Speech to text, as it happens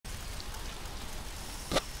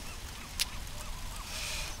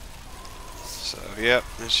So, yep,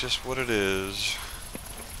 it's just what it is.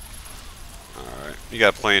 Alright, you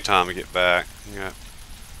got plenty of time to get back. You got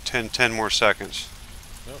 10 more seconds.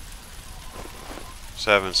 Yep.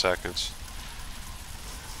 7 seconds.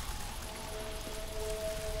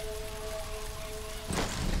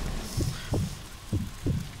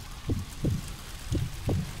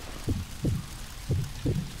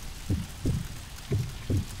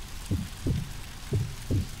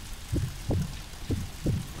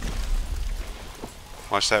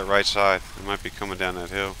 Watch that right side. They might be coming down that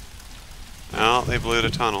hill. Oh, they blew the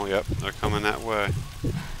tunnel. Yep, they're coming that way.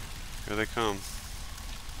 Here they come.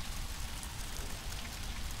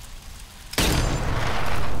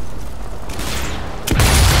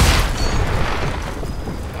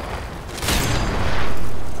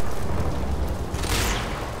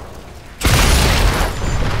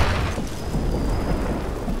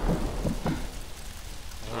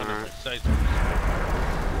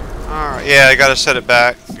 Alright, yeah, I gotta set it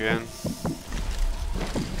back again.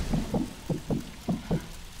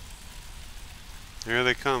 Here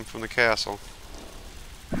they come from the castle.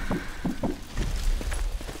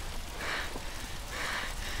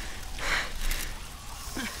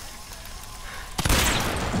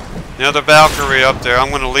 The other Valkyrie up there, I'm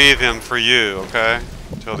gonna leave him for you, okay?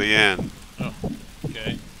 Till the end. Oh,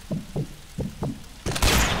 okay.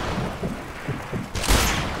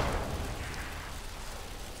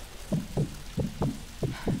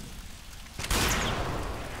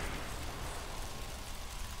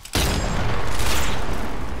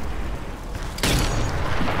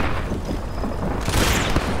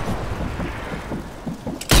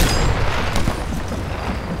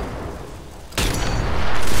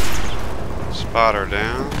 Spotter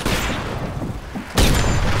down.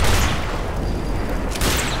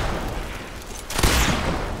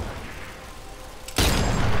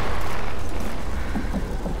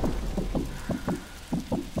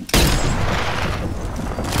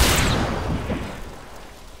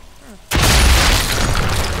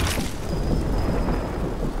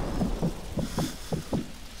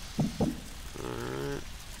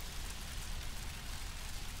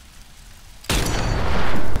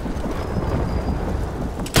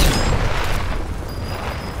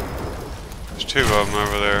 Two of them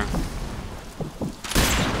over there.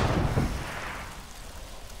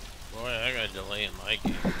 Boy, I got a delay in my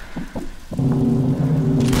game.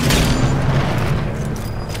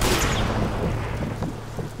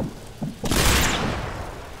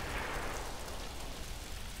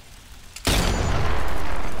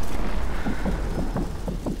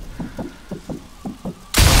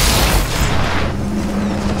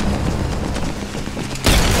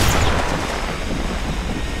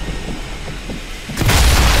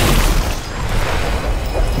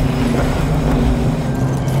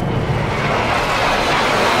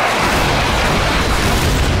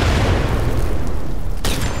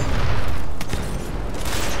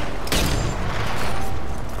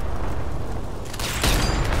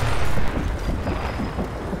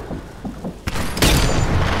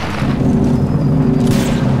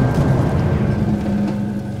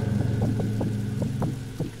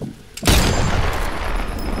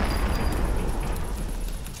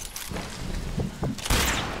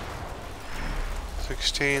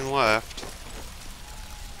 Left.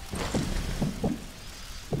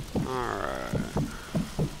 Alright.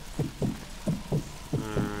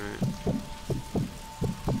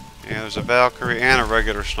 Yeah, there's a Valkyrie and a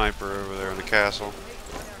regular sniper over there in the castle.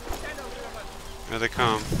 Here they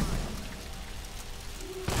come.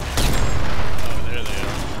 Oh, there they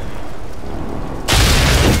are.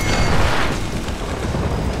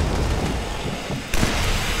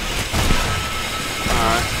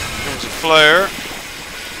 Alright, comes a flare.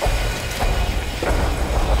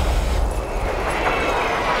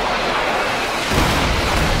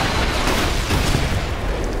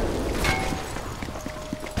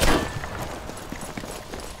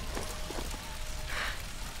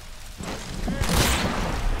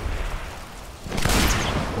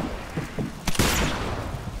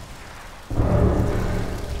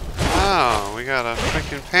 We got a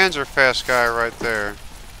freaking Panzerfaust guy right there.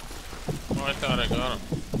 Oh, I thought I got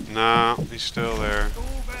him. No, he's still there.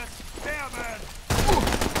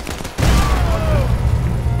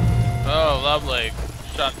 Oh, lovely.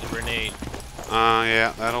 Shot the grenade.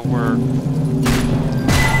 Yeah, that'll work.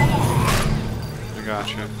 I got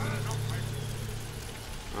you.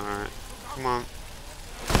 Alright, come on.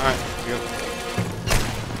 Alright, good.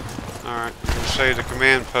 Alright, we're gonna save the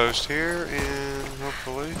command post here and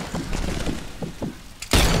hopefully.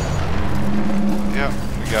 Yep,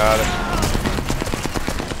 we got it.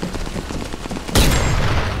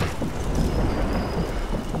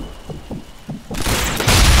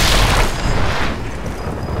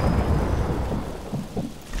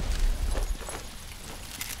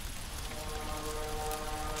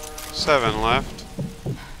 7 left.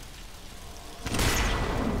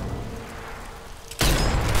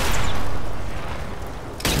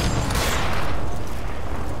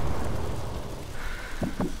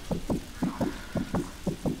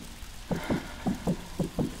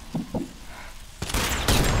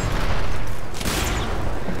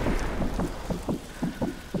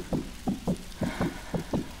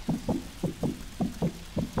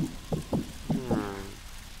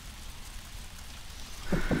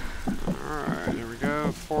 Alright, here we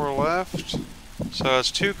go. 4 left. So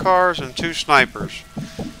it's 2 cars and 2 snipers.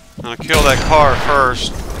 I'm gonna kill that car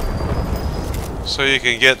first so you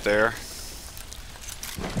can get there.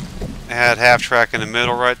 It had half track in the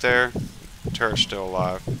middle right there. Turret's still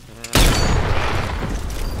alive.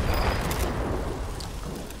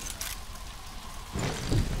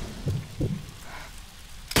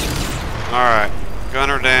 Alright,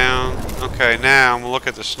 gunner down. Okay, now I'm gonna look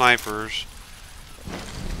at the snipers.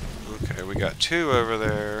 Okay, we got 2 over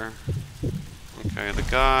there. Okay, the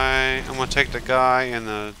guy, I'm gonna take the guy in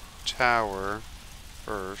the tower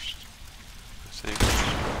first. I think.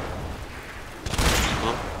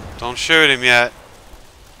 Well, don't shoot him yet.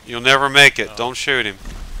 You'll never make it. Don't shoot him.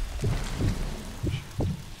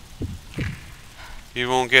 You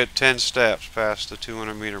won't get 10 steps past the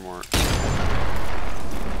 200-meter mark.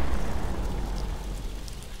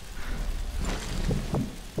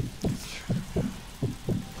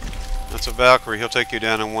 That's a Valkyrie. He'll take you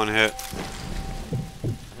down in 1 hit.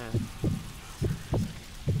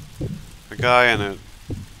 The guy in the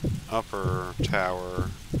upper tower,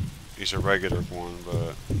 he's a regular one,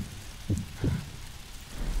 but...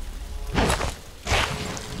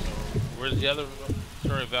 Where's the other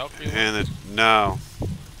Valkyrie? And no.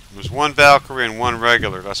 There's 1 Valkyrie and 1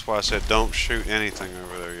 regular. That's why I said don't shoot anything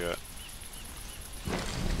over there yet.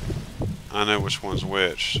 I know which one's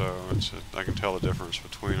which, so I can tell the difference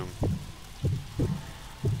between them.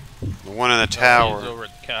 The one in the tower. He's over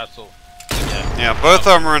at the castle. Yeah, both of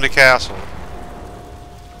them are in the castle.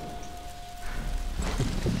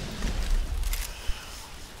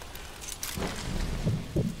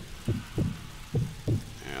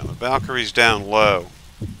 Yeah, the Valkyrie's down low.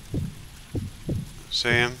 See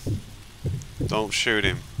him? Don't shoot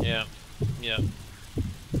him. Yeah. Yeah.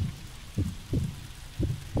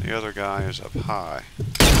 The other guy is up high.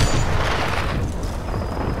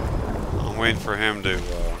 I'm waiting for him to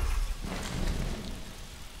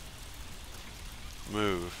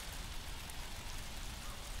move.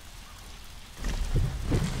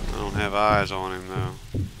 I don't have eyes on him though.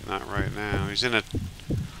 Not right now. He's in a.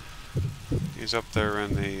 He's up there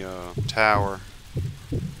in the tower.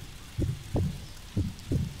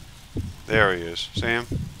 There he is. See him?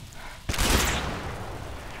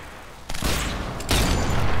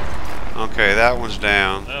 Okay, that one's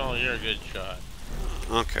down. Oh, you're a good shot.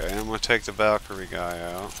 Okay, I'm gonna take the Valkyrie guy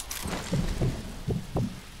out.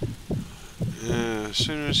 As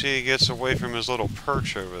soon as he gets away from his little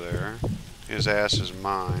perch over there, his ass is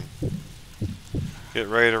mine. Get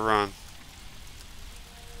ready to run.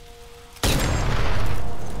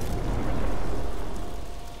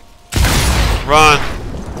 Run!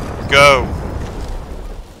 Go!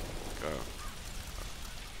 Go.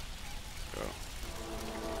 Go.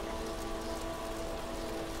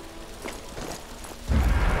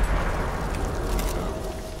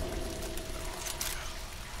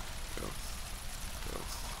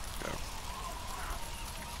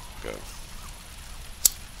 Go.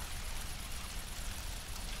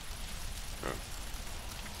 Go.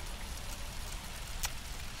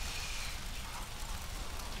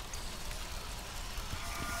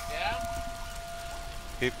 Yeah?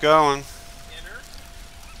 Keep going. Dinner?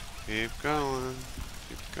 Keep going.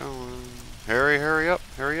 Keep going. Hurry up.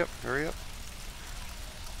 Hurry up. Hurry up.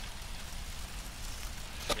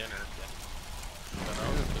 Dinner.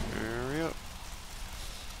 Hurry up.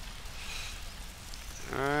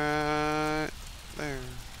 Alright. There.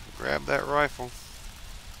 Grab that rifle.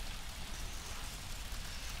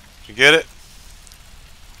 Did you get it?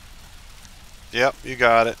 Yep, you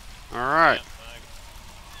got it. Alright.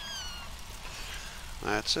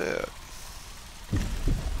 That's it.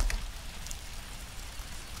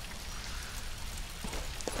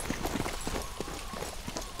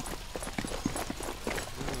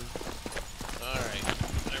 Alright.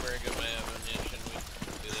 I better get my ammunition. We can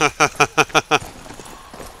do this.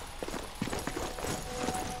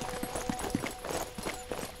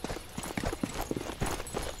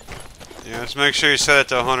 Yeah, just make sure you set it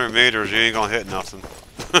to 100 meters. You ain't gonna hit nothing.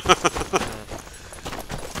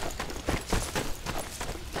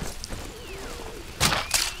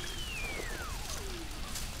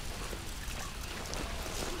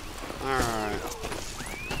 Alright.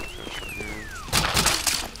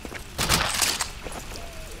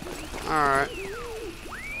 Alright.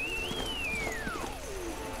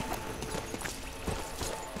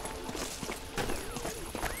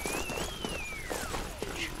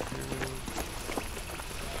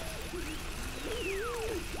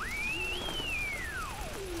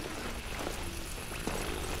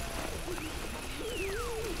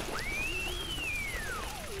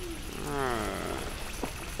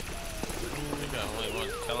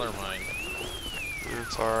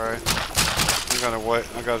 That's alright. I gotta wait.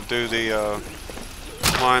 I gotta do the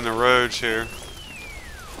line the roads here.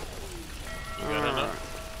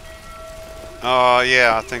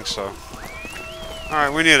 Yeah, I think so.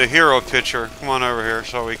 Alright, we need a hero picture. Come on over here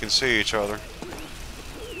so we can see each other.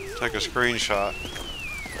 Take a screenshot.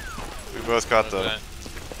 We both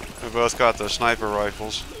got the sniper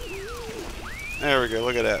rifles. There we go,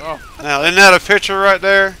 look at that. Oh. Now, isn't that a picture right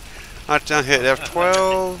there? I hit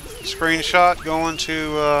F12, screenshot going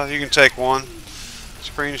to, you can take one.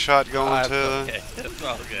 Screenshot going to okay. That's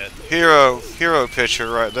all good. hero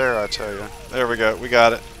picture right there, I tell you. There we go, we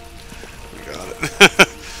got it. We got it.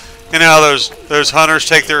 You know how those hunters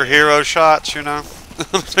take their hero shots, you know?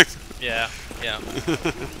 Yeah, yeah.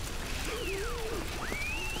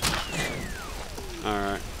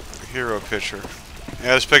 Alright, hero picture.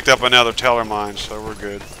 Yeah, I just picked up another teller mine, so we're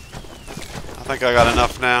good. I think I got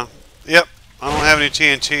enough now. Yep, I don't have any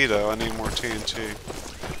TNT though. I need more TNT.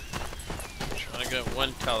 I got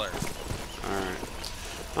one teller. Alright.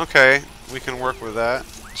 Okay, we can work with that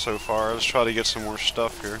so far. Let's try to get some more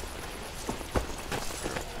stuff here.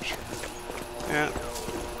 Yeah.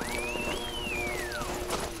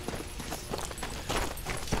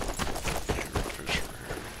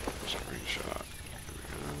 Screenshot.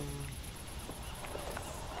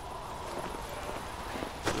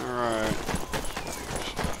 Alright.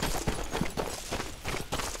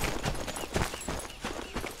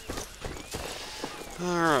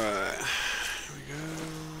 Alright. Here we go.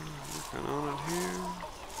 Working on it here.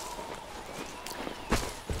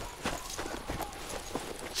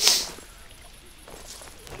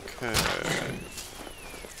 Okay.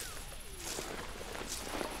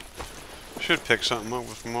 Should pick something up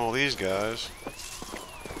from all these guys.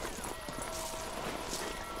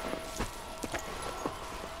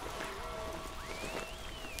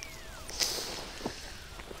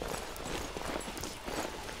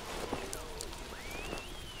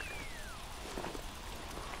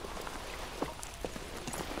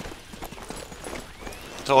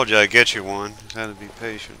 Told you I'd get you one. Just had to be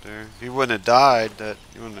patient there. If you wouldn't have died, that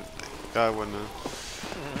guy wouldn't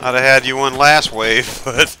have. I'd have had you one last wave,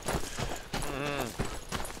 but.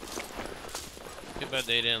 Too bad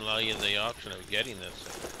they didn't allow you the option of getting this.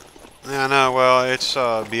 Yeah, I know. Well, it's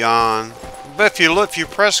beyond. But if you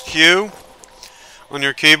press Q on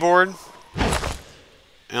your keyboard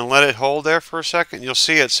and let it hold there for a second, you'll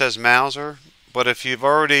see it says Mauser. But if you've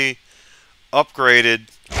already upgraded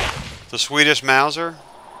the Swedish Mauser,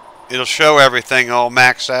 it'll show everything all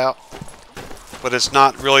maxed out, but it's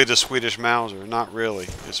not really the Swedish Mauser. Not really.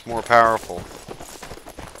 It's more powerful.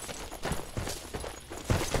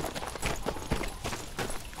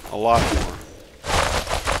 A lot more.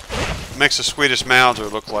 It makes the Swedish Mauser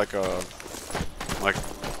look like a, well, I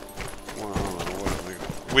don't know what, like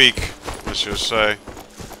weak, let's just say.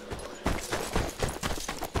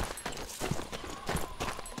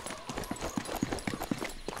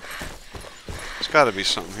 Got to be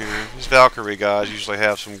something here. These Valkyrie guys usually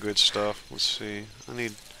have some good stuff. Let's see. I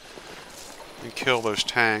need to kill those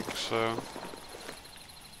tanks, so.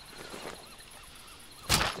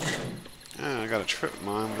 Yeah, I got a trip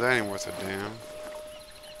mine, but that ain't worth a damn.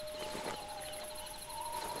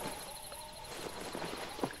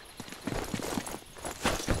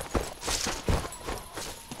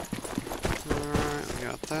 Alright, we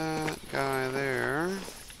got that guy there.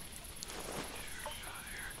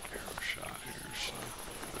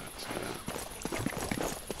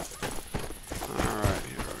 Alright,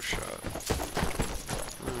 hero shot.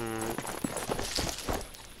 Alright.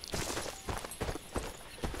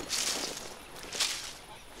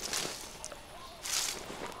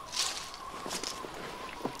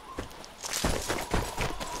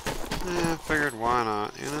 Yeah, I figured why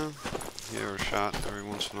not, you know? Hero shot every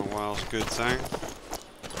once in a while is a good thing.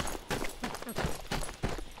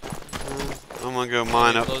 I'm gonna go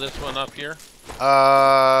mine up. Blow this one up here?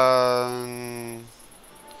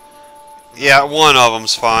 Yeah, one of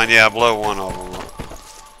them's fine. Yeah, blow one of them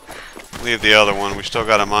up. Leave the other one. We still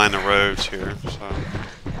gotta mine the roads here, so.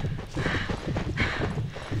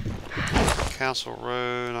 Castle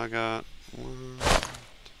Road, I got one.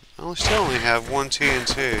 I still only have one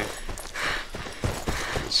TNT.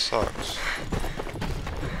 It sucks.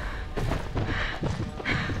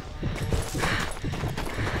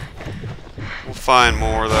 find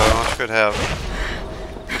more though. I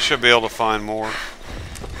should be able to find more.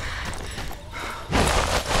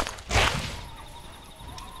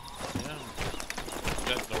 Yeah.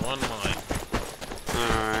 Got the one line.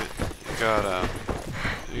 Alright.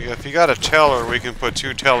 If you got a teller, we can put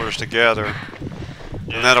 2 tellers together.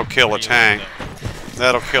 Yeah, And that'll kill a pretty tank. much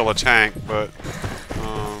That'll kill a tank, but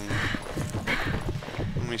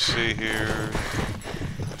let me see here.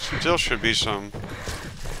 Still should be some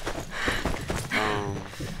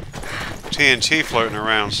TNT floating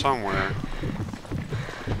around somewhere.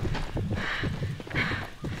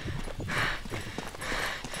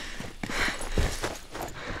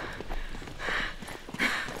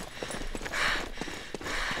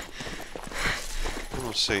 I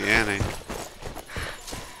don't see any.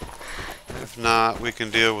 If not, we can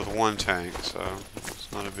deal with 1 tank, so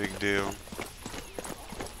it's not a big deal.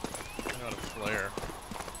 I got a flare.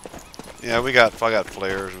 Yeah, I got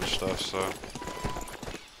flares and stuff, so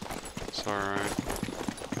it's alright.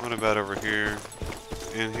 What about over here?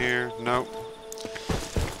 In here? Nope.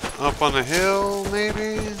 Up on the hill,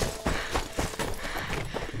 maybe?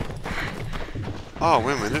 Oh,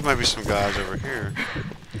 wait a minute. There might be some guys over here.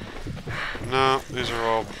 No, these are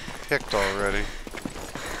all picked already.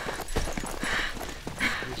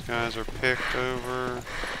 These guys are picked over.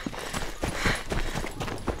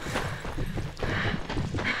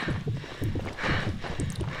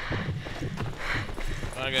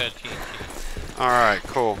 I got a TNT. Alright,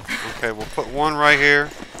 cool. Okay, we'll put 1 right here.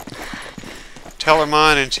 Teller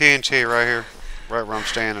mine and TNT right here. Right where I'm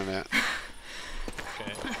standing at.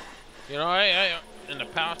 Okay. You know, I in the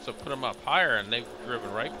past I put them up higher and they've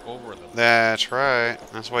driven right over them. That's right.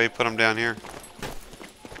 That's why you put them down here.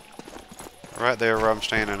 Right there where I'm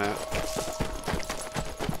standing at.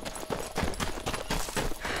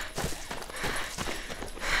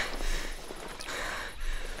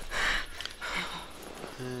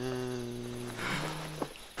 And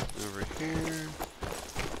over here.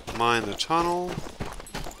 Mine the tunnel.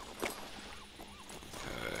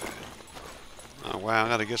 Okay. Oh wow, I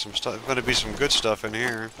gotta get some stuff. Gotta be some good stuff in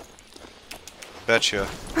here. Betcha.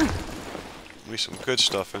 Be some good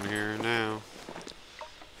stuff in here now.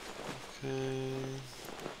 Okay.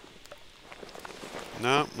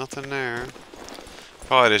 Nope, nothing there.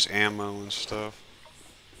 Probably just ammo and stuff.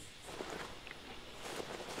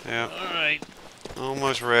 Yep. Alright.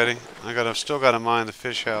 Almost ready. Still gotta mine the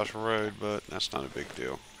Fish House Road, but that's not a big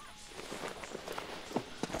deal.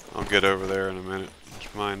 I'll get over there in a minute.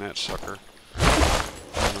 Let's mine that sucker.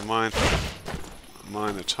 I'm gonna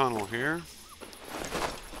mine the tunnel here.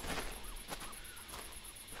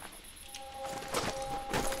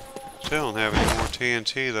 Still don't have any more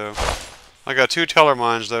TNT though. I got 2 teller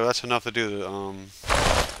mines though. That's enough to do the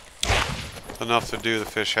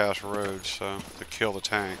Fish House Road, so to kill the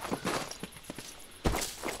tank.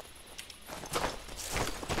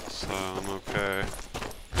 So I'm okay.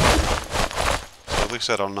 So at least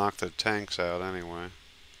that'll knock the tanks out anyway.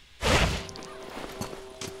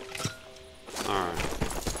 Alright.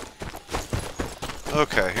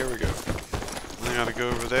 Okay, here we go. I gotta go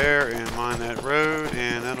over there and mine that road,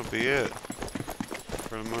 and that'll be it.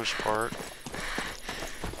 For the most part.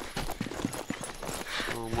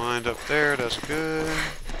 So mined up there, that's good.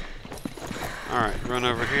 Alright, run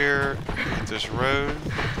over here, hit this road.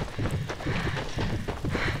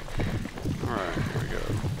 Alright, here we go.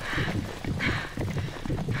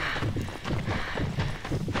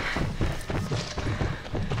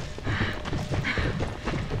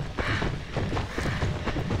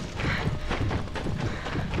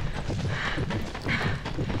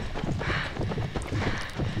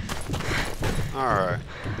 Alright.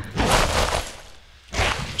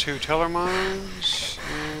 2 teller mines,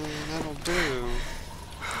 and that'll do.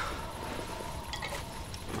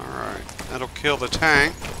 Alright, that'll kill the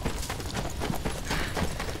tank.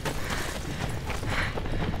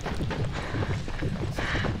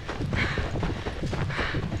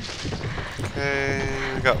 Okay,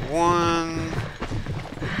 I got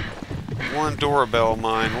one doorbell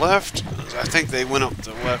mine left. I think they went up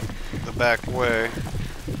the back way. I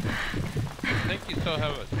think you still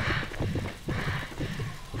have it.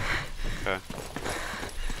 Okay.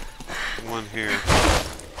 One here.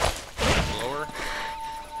 Lower?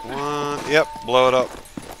 One, yep, blow it up.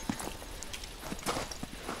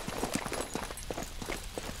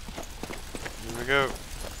 There we go.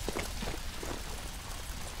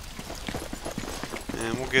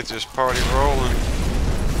 And we'll get this party rolling.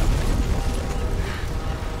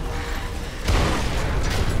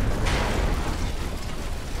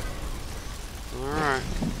 Alright.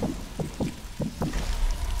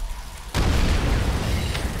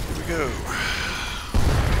 Here we go.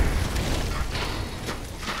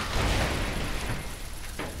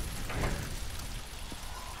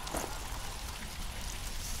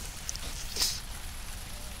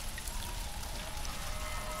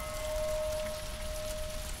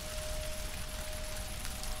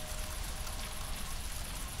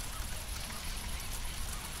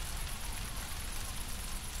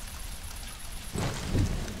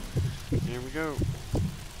 Here we go.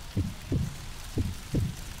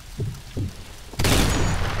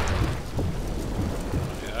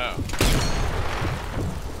 Yeah.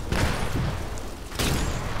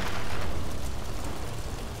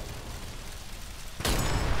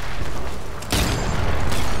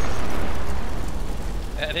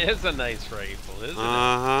 That is a nice rifle, isn't it?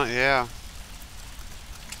 Uh-huh, yeah.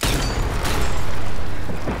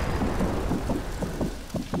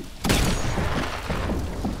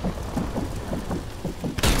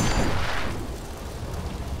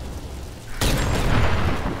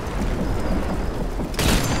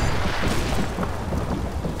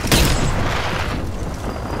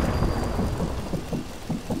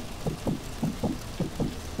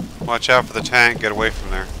 Watch out for the tank. Get away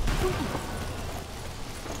from there.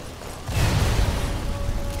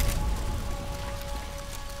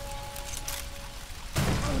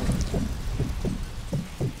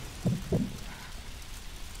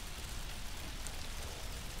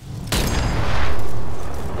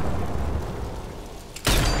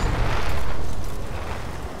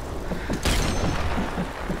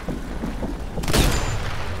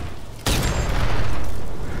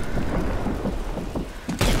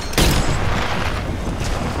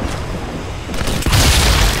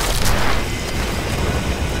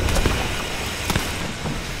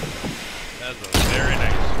 That's a very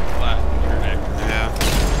nice flat trajectory. Yeah.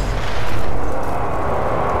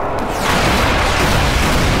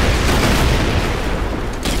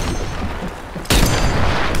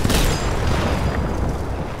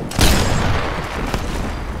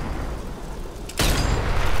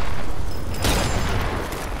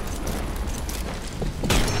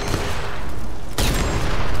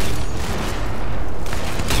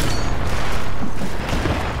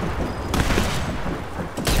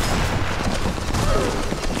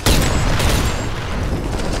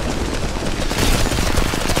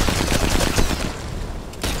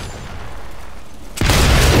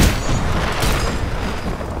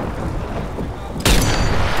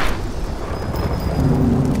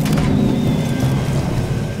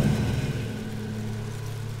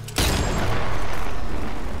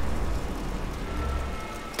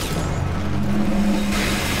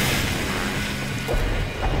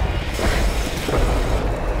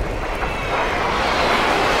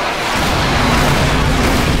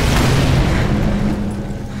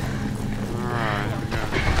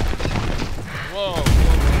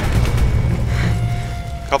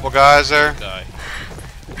 Couple guys there. Guy.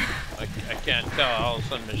 I can't tell. All of a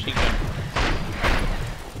sudden, machine gun.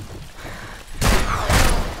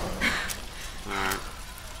 Alright.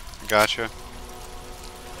 Gotcha.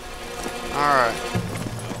 Alright.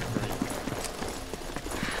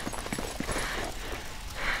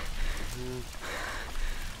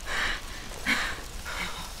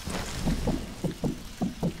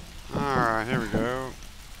 Alright, here we go.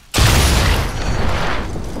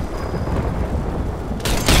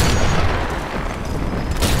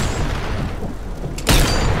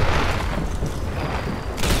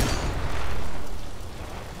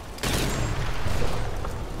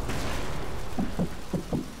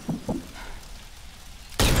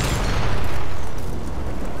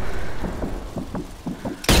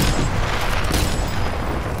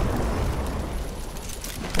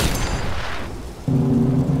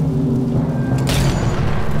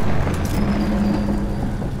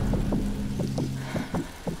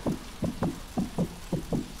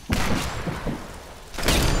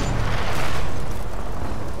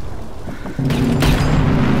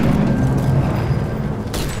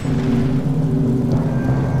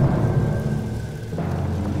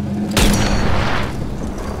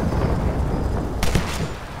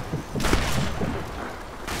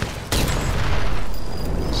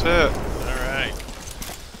 That's it. Alright.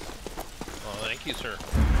 Well, thank you, sir.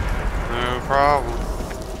 No problem.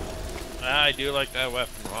 I do like that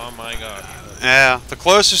weapon. Oh my god. Yeah, the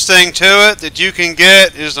closest thing to it that you can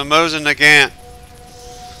get is the Mauser Nagant.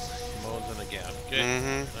 Mauser again. Okay.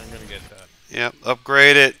 I'm gonna get that. Yep,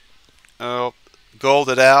 upgrade it, gold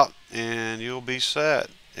it out, and you'll be set.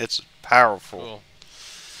 It's powerful. Cool.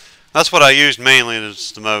 That's what I used mainly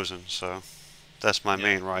is the Mauser, so that's my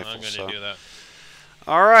main rifle. I'm gonna so. do that.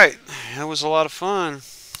 All right, that was a lot of fun.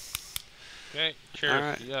 Okay. Cheers. All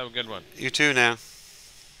right. You have a good one. You too now.